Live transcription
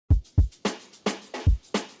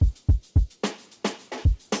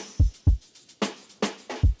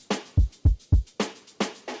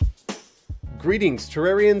Greetings,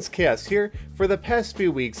 Terrarians, Chaos here. For the past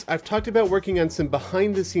few weeks, I've talked about working on some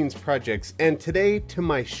behind-the-scenes projects, and today, to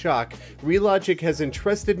my shock, Relogic has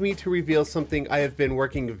entrusted me to reveal something I have been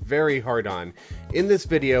working very hard on. In this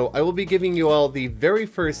video, I will be giving you all the very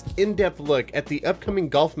first in-depth look at the upcoming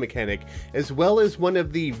golf mechanic, as well as one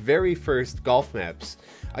of the very first golf maps.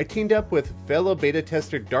 I teamed up with fellow beta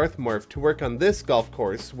tester Darth Morph to work on this golf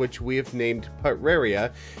course, which we have named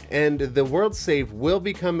Terraria, and the world save will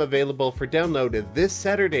become available for download this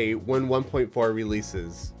Saturday when 1.4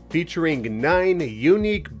 releases. Featuring 9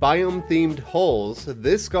 unique biome-themed holes,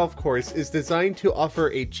 this golf course is designed to offer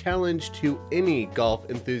a challenge to any golf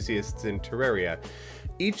enthusiasts in Terraria.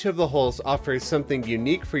 Each of the holes offers something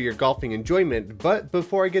unique for your golfing enjoyment, but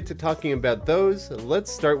before I get to talking about those,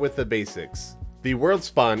 let's start with the basics. The world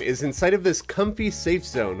spawn is inside of this comfy safe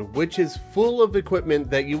zone, which is full of equipment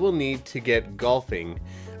that you will need to get golfing.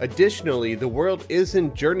 Additionally, the world is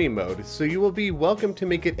in journey mode, so you will be welcome to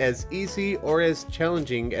make it as easy or as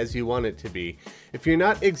challenging as you want it to be. If you're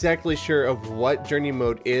not exactly sure of what journey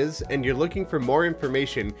mode is and you're looking for more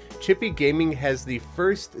information, Chippy Gaming has the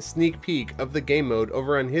first sneak peek of the game mode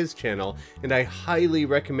over on his channel, and I highly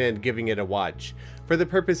recommend giving it a watch. For the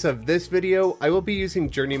purpose of this video, I will be using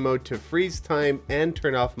journey mode to freeze time and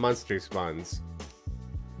turn off monster spawns.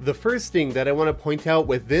 The first thing that I want to point out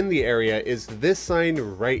within the area is this sign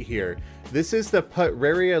right here. This is the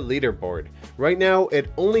Terraria leaderboard. Right now,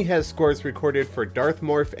 it only has scores recorded for Darth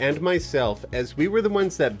Morph and myself, as we were the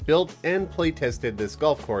ones that built and playtested this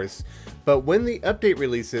golf course. But when the update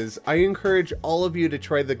releases, I encourage all of you to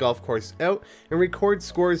try the golf course out and record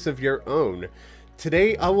scores of your own.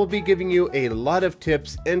 Today, I will be giving you a lot of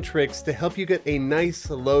tips and tricks to help you get a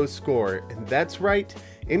nice low score, and that's right,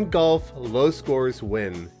 in golf, low scores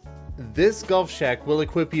win. This golf shack will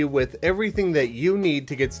equip you with everything that you need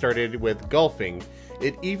to get started with golfing.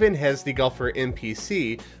 It even has the golfer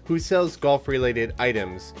NPC who sells golf-related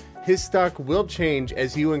items. His stock will change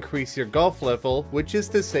as you increase your golf level, which is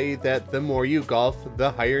to say that the more you golf,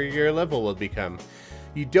 the higher your level will become.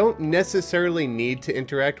 You don't necessarily need to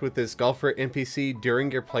interact with this golfer NPC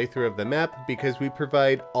during your playthrough of the map because we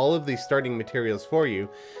provide all of the starting materials for you,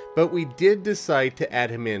 but we did decide to add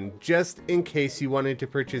him in just in case you wanted to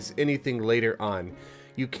purchase anything later on.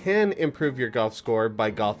 You can improve your golf score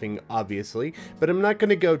by golfing, obviously, but I'm not going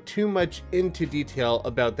to go too much into detail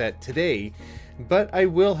about that today. But I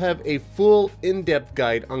will have a full in-depth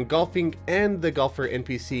guide on golfing and the golfer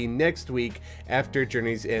NPC next week after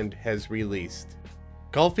Journey's End has released.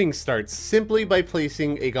 Golfing starts simply by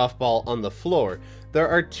placing a golf ball on the floor. There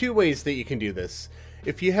are two ways that you can do this.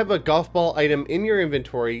 If you have a golf ball item in your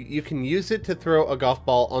inventory, you can use it to throw a golf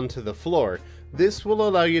ball onto the floor. This will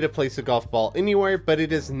allow you to place a golf ball anywhere, but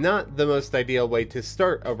it is not the most ideal way to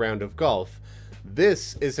start a round of golf.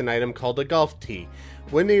 This is an item called a golf tee.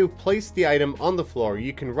 When you place the item on the floor,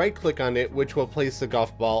 you can right-click on it, which will place the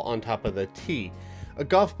golf ball on top of the tee. A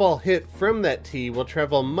golf ball hit from that tee will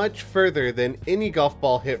travel much further than any golf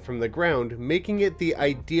ball hit from the ground, making it the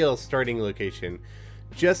ideal starting location.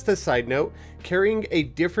 Just a side note, carrying a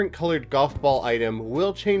different colored golf ball item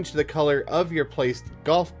will change the color of your placed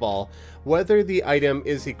golf ball, whether the item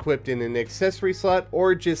is equipped in an accessory slot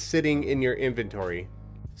or just sitting in your inventory.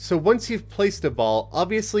 So once you've placed a ball,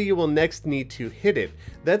 obviously you will next need to hit it.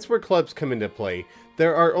 That's where clubs come into play.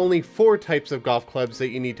 There are only 4 types of golf clubs that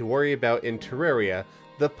you need to worry about in Terraria.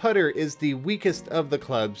 The putter is the weakest of the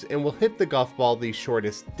clubs and will hit the golf ball the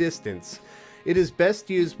shortest distance. It is best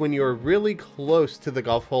used when you're really close to the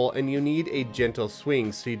golf hole and you need a gentle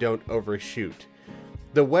swing so you don't overshoot.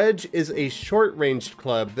 The wedge is a short-ranged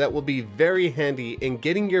club that will be very handy in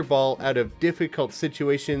getting your ball out of difficult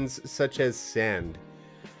situations such as sand.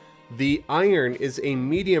 The iron is a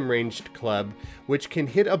medium-ranged club which can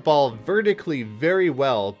hit a ball vertically very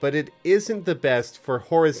well, but it isn't the best for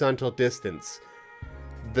horizontal distance.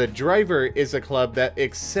 The driver is a club that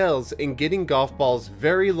excels in getting golf balls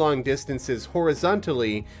very long distances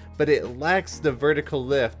horizontally, but it lacks the vertical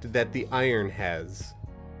lift that the iron has.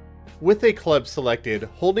 With a club selected,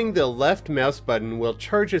 holding the left mouse button will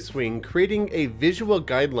charge a swing, creating a visual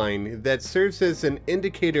guideline that serves as an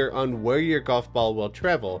indicator on where your golf ball will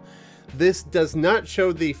travel. This does not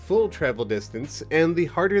show the full travel distance, and the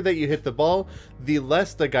harder that you hit the ball, the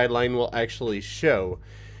less the guideline will actually show.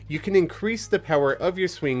 You can increase the power of your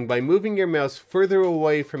swing by moving your mouse further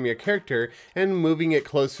away from your character, and moving it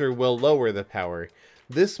closer will lower the power.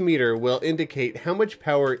 This meter will indicate how much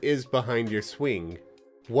power is behind your swing.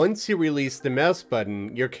 Once you release the mouse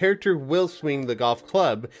button, your character will swing the golf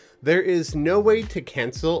club. There is no way to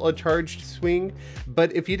cancel a charged swing,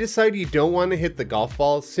 but if you decide you don't want to hit the golf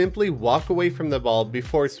ball, simply walk away from the ball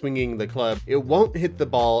before swinging the club. It won't hit the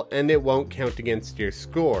ball and it won't count against your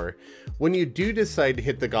score. When you do decide to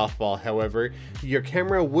hit the golf ball, however, your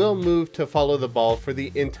camera will move to follow the ball for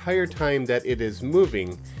the entire time that it is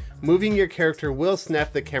moving. Moving your character will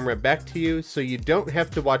snap the camera back to you, so you don't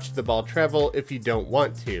have to watch the ball travel if you don't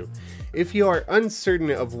want to. If you are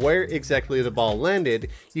uncertain of where exactly the ball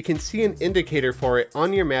landed, you can see an indicator for it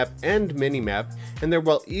on your map and minimap, and there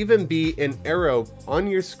will even be an arrow on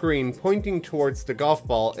your screen pointing towards the golf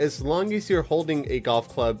ball as long as you're holding a golf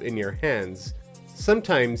club in your hands.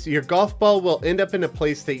 Sometimes your golf ball will end up in a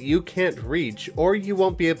place that you can't reach, or you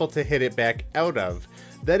won't be able to hit it back out of.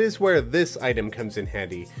 That is where this item comes in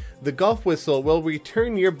handy. The golf whistle will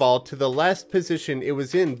return your ball to the last position it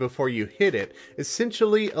was in before you hit it,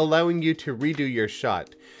 essentially allowing you to redo your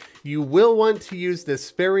shot. You will want to use this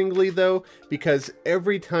sparingly though, because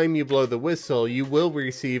every time you blow the whistle, you will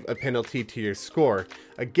receive a penalty to your score.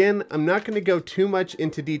 Again, I'm not going to go too much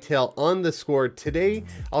into detail on the score today,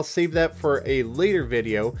 I'll save that for a later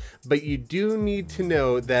video, but you do need to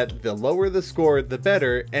know that the lower the score, the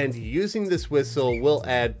better, and using this whistle will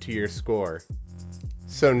add to your score.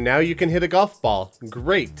 So now you can hit a golf ball.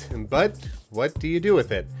 Great, but what do you do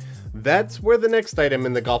with it? That's where the next item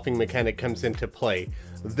in the golfing mechanic comes into play.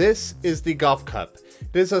 This is the golf cup.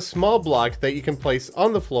 It is a small block that you can place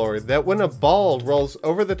on the floor that when a ball rolls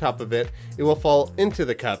over the top of it, it will fall into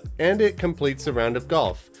the cup and it completes a round of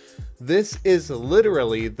golf. This is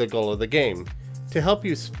literally the goal of the game. To help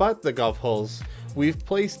you spot the golf holes, we've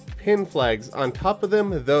placed pin flags on top of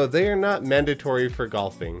them, though they are not mandatory for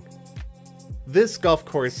golfing. This golf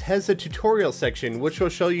course has a tutorial section which will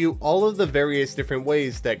show you all of the various different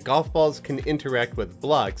ways that golf balls can interact with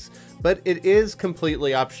blocks, but it is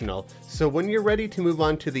completely optional, so when you're ready to move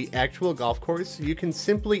on to the actual golf course, you can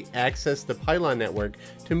simply access the pylon network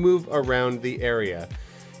to move around the area.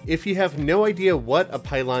 If you have no idea what a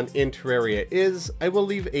pylon in Terraria is, I will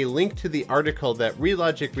leave a link to the article that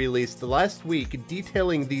Relogic released last week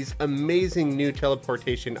detailing these amazing new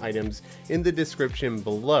teleportation items in the description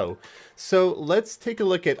below. So let's take a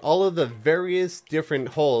look at all of the various different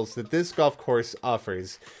holes that this golf course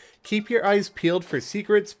offers. Keep your eyes peeled for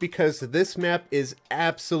secrets because this map is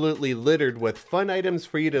absolutely littered with fun items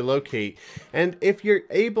for you to locate, and if you're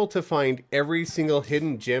able to find every single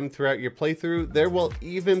hidden gem throughout your playthrough, there will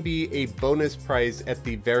even be a bonus prize at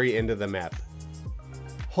the very end of the map.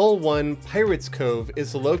 Hole 1, Pirates Cove,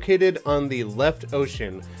 is located on the left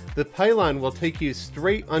ocean. The pylon will take you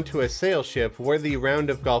straight onto a sail ship where the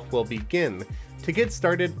round of golf will begin. To get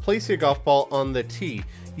started, place your golf ball on the tee.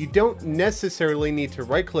 You don't necessarily need to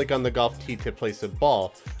right-click on the golf tee to place a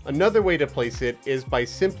ball. Another way to place it is by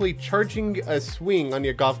simply charging a swing on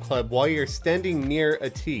your golf club while you're standing near a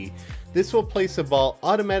tee. This will place a ball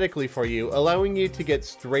automatically for you, allowing you to get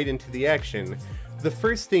straight into the action. The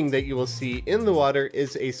first thing that you will see in the water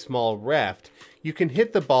is a small raft. You can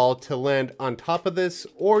hit the ball to land on top of this,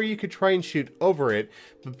 or you could try and shoot over it,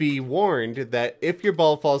 but be warned that if your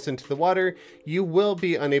ball falls into the water, you will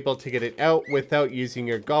be unable to get it out without using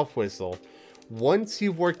your golf whistle. Once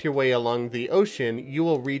you've worked your way along the ocean, you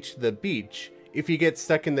will reach the beach. If you get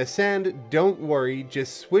stuck in the sand, don't worry,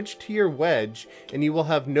 just switch to your wedge and you will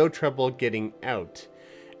have no trouble getting out.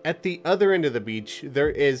 At the other end of the beach, there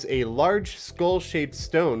is a large skull-shaped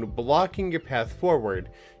stone blocking your path forward.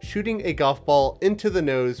 Shooting a golf ball into the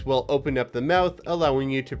nose will open up the mouth, allowing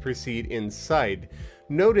you to proceed inside.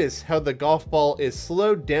 Notice how the golf ball is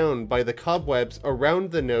slowed down by the cobwebs around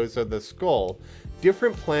the nose of the skull.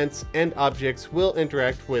 Different plants and objects will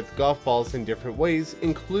interact with golf balls in different ways,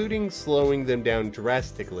 including slowing them down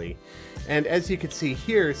drastically. And as you can see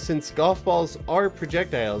here, since golf balls are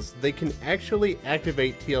projectiles, they can actually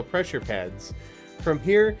activate teal pressure pads. From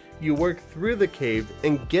here, you work through the cave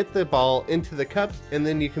and get the ball into the cup, and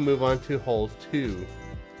then you can move on to hole 2.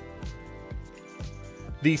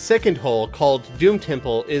 The second hole, called Doom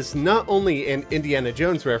Temple, is not only an Indiana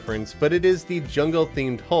Jones reference, but it is the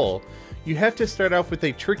jungle-themed hole. You have to start off with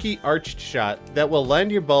a tricky arched shot that will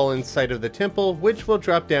land your ball inside of the temple, which will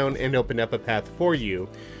drop down and open up a path for you.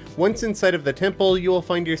 Once inside of the temple, you will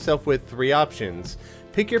find yourself with 3 options.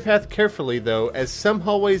 Pick your path carefully though, as some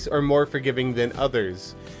hallways are more forgiving than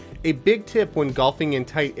others. A big tip when golfing in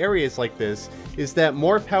tight areas like this is that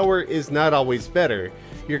more power is not always better.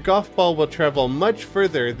 Your golf ball will travel much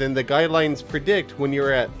further than the guidelines predict when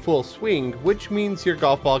you're at full swing, which means your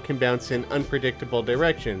golf ball can bounce in unpredictable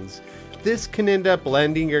directions. This can end up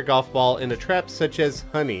landing your golf ball in a trap such as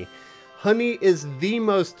honey. Honey is the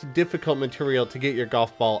most difficult material to get your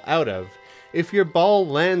golf ball out of. If your ball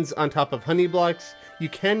lands on top of honey blocks, you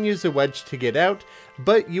can use a wedge to get out,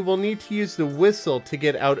 but you will need to use the whistle to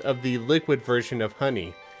get out of the liquid version of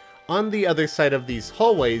honey. On the other side of these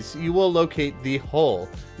hallways, you will locate the hole.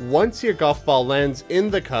 Once your golf ball lands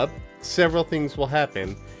in the cup, several things will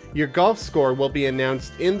happen. Your golf score will be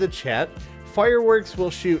announced in the chat, fireworks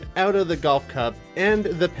will shoot out of the golf cup, and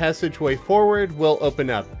the passageway forward will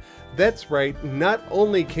open up. That's right, not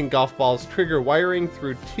only can golf balls trigger wiring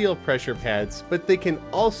through teal pressure pads, but they can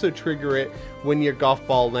also trigger it when your golf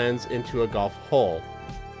ball lands into a golf hole.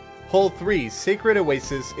 Hole 3, Sacred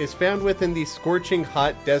Oasis, is found within the scorching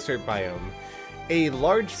hot desert biome. A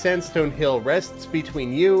large sandstone hill rests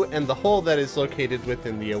between you and the hole that is located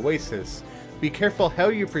within the oasis. Be careful how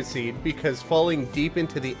you proceed, because falling deep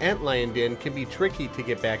into the antlion den can be tricky to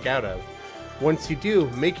get back out of. Once you do,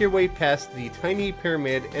 make your way past the tiny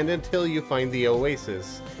pyramid and until you find the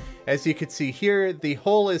oasis. As you can see here, the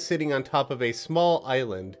hole is sitting on top of a small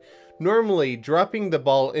island. Normally, dropping the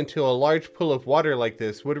ball into a large pool of water like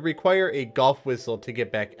this would require a golf whistle to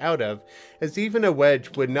get back out of, as even a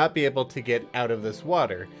wedge would not be able to get out of this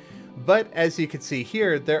water. But as you can see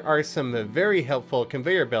here, there are some very helpful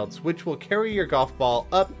conveyor belts which will carry your golf ball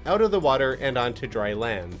up out of the water and onto dry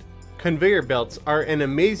land. Conveyor belts are an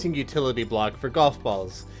amazing utility block for golf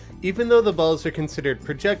balls. Even though the balls are considered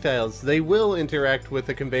projectiles, they will interact with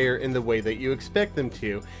the conveyor in the way that you expect them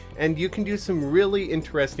to, and you can do some really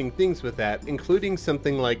interesting things with that, including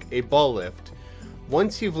something like a ball lift.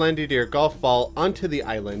 Once you've landed your golf ball onto the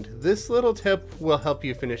island, this little tip will help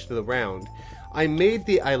you finish the round. I made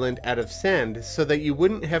the island out of sand so that you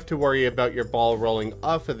wouldn't have to worry about your ball rolling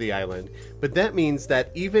off of the island, but that means that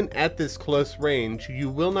even at this close range, you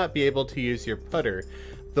will not be able to use your putter.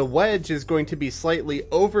 The wedge is going to be slightly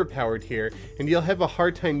overpowered here, and you'll have a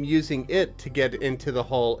hard time using it to get into the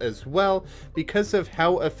hole as well because of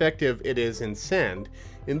how effective it is in sand.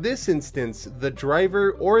 In this instance, the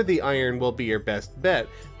driver or the iron will be your best bet,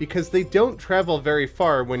 because they don't travel very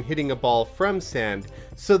far when hitting a ball from sand,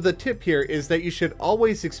 so the tip here is that you should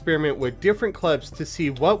always experiment with different clubs to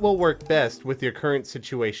see what will work best with your current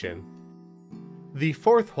situation. The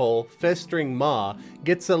fourth hole, Festering Maw,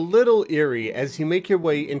 gets a little eerie as you make your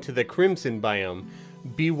way into the Crimson biome.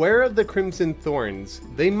 Beware of the Crimson Thorns.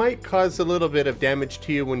 They might cause a little bit of damage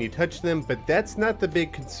to you when you touch them, but that's not the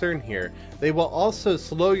big concern here. They will also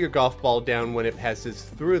slow your golf ball down when it passes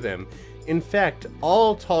through them. In fact,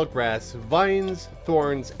 all tall grass, vines,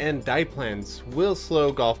 thorns, and dye plants will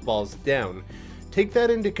slow golf balls down. Take that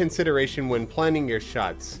into consideration when planning your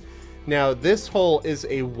shots. Now, this hole is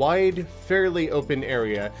a wide, fairly open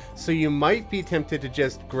area, so you might be tempted to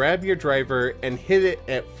just grab your driver and hit it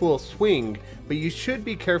at full swing, but you should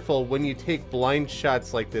be careful when you take blind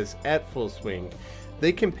shots like this at full swing.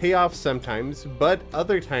 They can pay off sometimes, but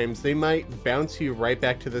other times they might bounce you right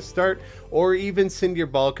back to the start, or even send your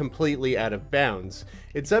ball completely out of bounds.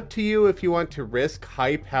 It's up to you if you want to risk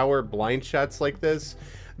high-power blind shots like this.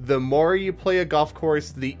 The more you play a golf course,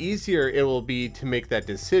 the easier it will be to make that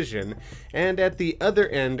decision, and at the other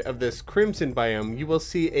end of this Crimson biome, you will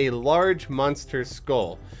see a large monster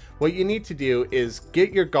skull. What you need to do is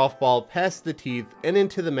get your golf ball past the teeth and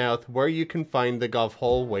into the mouth, where you can find the golf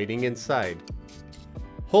hole waiting inside.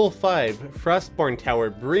 Hole 5, Frostborn Tower,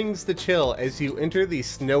 brings the chill as you enter the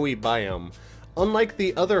snowy biome. Unlike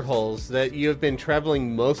the other holes that you have been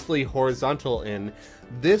traveling mostly horizontal in,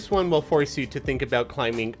 this one will force you to think about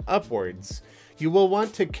climbing upwards. You will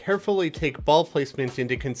want to carefully take ball placement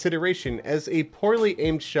into consideration, as a poorly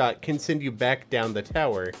aimed shot can send you back down the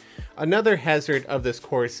tower. Another hazard of this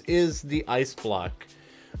course is the ice block.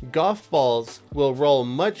 Golf balls will roll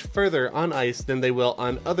much further on ice than they will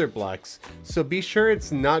on other blocks, so be sure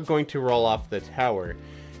it's not going to roll off the tower.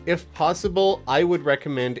 If possible, I would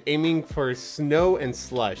recommend aiming for snow and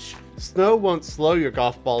slush. Snow won't slow your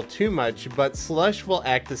golf ball too much, but slush will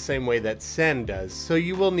act the same way that sand does, so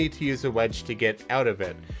you will need to use a wedge to get out of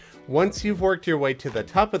it. Once you've worked your way to the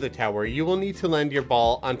top of the tower, you will need to land your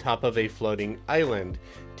ball on top of a floating island.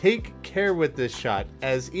 Take care with this shot,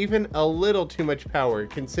 as even a little too much power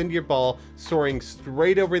can send your ball soaring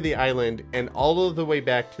straight over the island and all of the way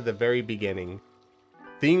back to the very beginning.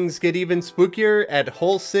 Things get even spookier at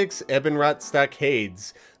Hole 6, Ebonrot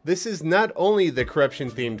Stockades. This is not only the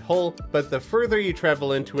corruption-themed hole, but the further you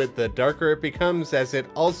travel into it, the darker it becomes, as it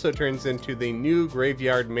also turns into the new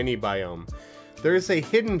Graveyard mini-biome. There's a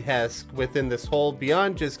hidden task within this hole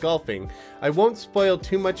beyond just golfing. I won't spoil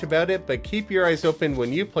too much about it, but keep your eyes open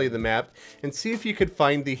when you play the map and see if you could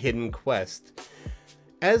find the hidden quest.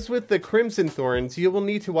 As with the Crimson Thorns, you will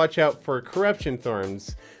need to watch out for Corruption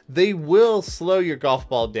Thorns. They will slow your golf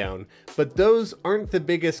ball down, but those aren't the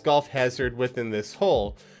biggest golf hazard within this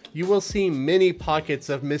hole. You will see many pockets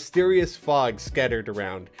of mysterious fog scattered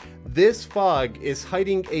around. This fog is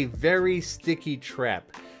hiding a very sticky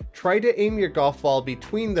trap. Try to aim your golf ball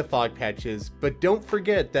between the fog patches, but don't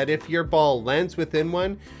forget that if your ball lands within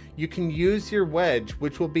one, you can use your wedge,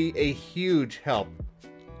 which will be a huge help.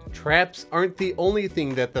 Traps aren't the only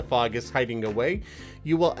thing that the fog is hiding away.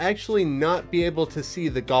 You will actually not be able to see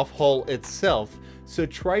the golf hole itself, so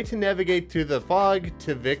try to navigate through the fog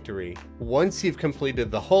to victory. Once you've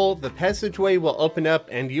completed the hole, the passageway will open up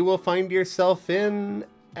and you will find yourself in...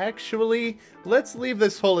 Actually, let's leave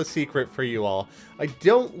this hole a secret for you all. I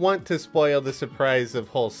don't want to spoil the surprise of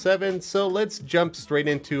hole 7, so let's jump straight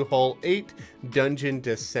into hole 8, Dungeon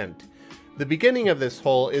Descent. The beginning of this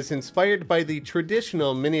hole is inspired by the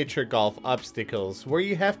traditional miniature golf obstacles, where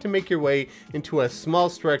you have to make your way into a small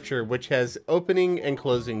structure which has opening and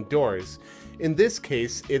closing doors. In this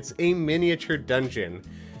case, it's a miniature dungeon.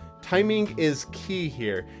 Timing is key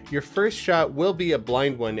here. Your first shot will be a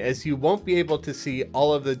blind one, as you won't be able to see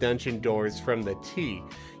all of the dungeon doors from the tee.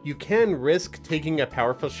 You can risk taking a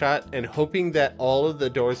powerful shot and hoping that all of the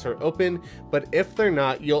doors are open, but if they're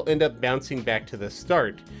not, you'll end up bouncing back to the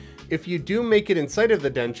start. If you do make it inside of the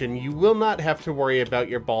dungeon, you will not have to worry about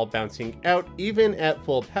your ball bouncing out even at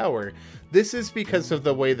full power. This is because of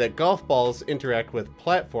the way that golf balls interact with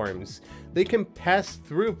platforms. They can pass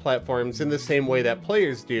through platforms in the same way that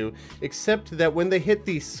players do, except that when they hit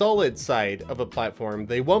the solid side of a platform,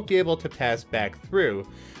 they won't be able to pass back through.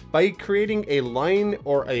 By creating a line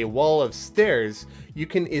or a wall of stairs, you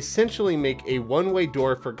can essentially make a one-way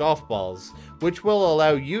door for golf balls, which will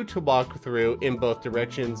allow you to walk through in both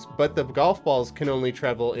directions, but the golf balls can only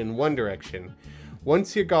travel in one direction.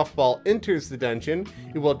 Once your golf ball enters the dungeon,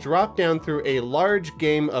 it will drop down through a large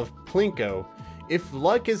game of Plinko. If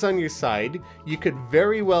luck is on your side, you could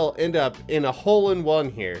very well end up in a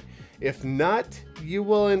hole-in-one here. If not, you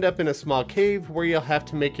will end up in a small cave where you'll have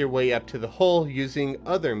to make your way up to the hole using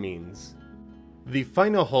other means. The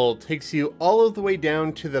final hole takes you all of the way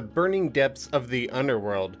down to the burning depths of the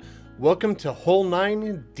underworld. Welcome to hole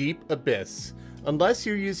 9, Deep Abyss. Unless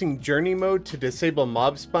you're using journey mode to disable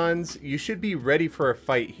mob spawns, you should be ready for a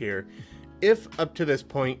fight here. If up to this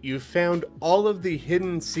point you've found all of the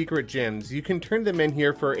hidden secret gems, you can turn them in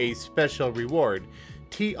here for a special reward.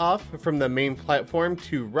 Tee off from the main platform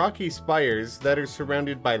to rocky spires that are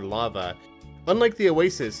surrounded by lava. Unlike the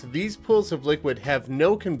Oasis, these pools of liquid have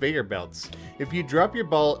no conveyor belts. If you drop your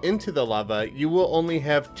ball into the lava, you will only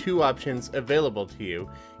have two options available to you.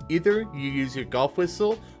 Either you use your golf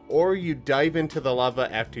whistle, or you dive into the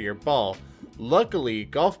lava after your ball. Luckily,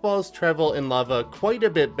 golf balls travel in lava quite a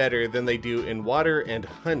bit better than they do in water and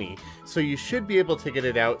honey, so you should be able to get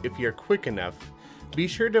it out if you're quick enough. Be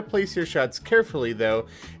sure to place your shots carefully though,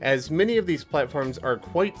 as many of these platforms are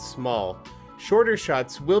quite small. Shorter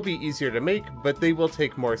shots will be easier to make, but they will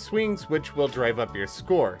take more swings, which will drive up your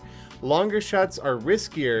score. Longer shots are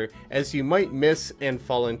riskier, as you might miss and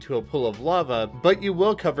fall into a pool of lava, but you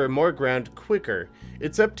will cover more ground quicker.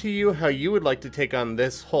 It's up to you how you would like to take on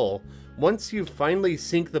this hole. Once you finally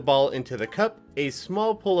sink the ball into the cup, a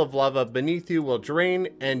small pool of lava beneath you will drain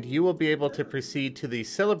and you will be able to proceed to the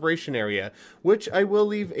celebration area, which I will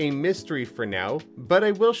leave a mystery for now, but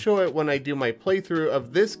I will show it when I do my playthrough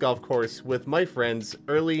of this golf course with my friends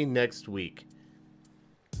early next week.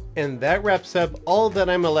 And that wraps up all that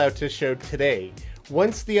I'm allowed to show today.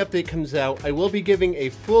 Once the update comes out, I will be giving a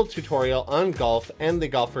full tutorial on golf and the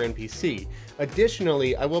golfer NPC.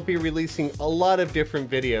 Additionally, I will be releasing a lot of different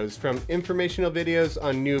videos, from informational videos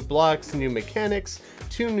on new blocks, new mechanics,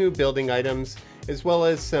 to new building items, as well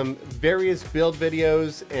as some various build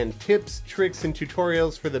videos and tips, tricks, and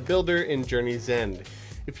tutorials for the builder in Journey's End.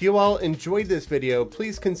 If you all enjoyed this video,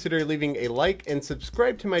 please consider leaving a like and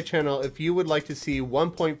subscribe to my channel if you would like to see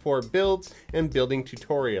 1.4 builds and building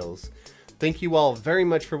tutorials. Thank you all very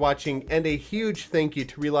much for watching, and a huge thank you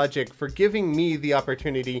to Relogic for giving me the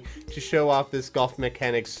opportunity to show off this golf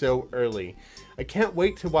mechanic so early. I can't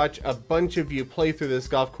wait to watch a bunch of you play through this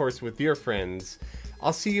golf course with your friends.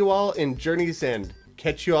 I'll see you all in Journey's End.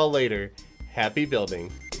 Catch you all later. Happy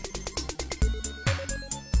building.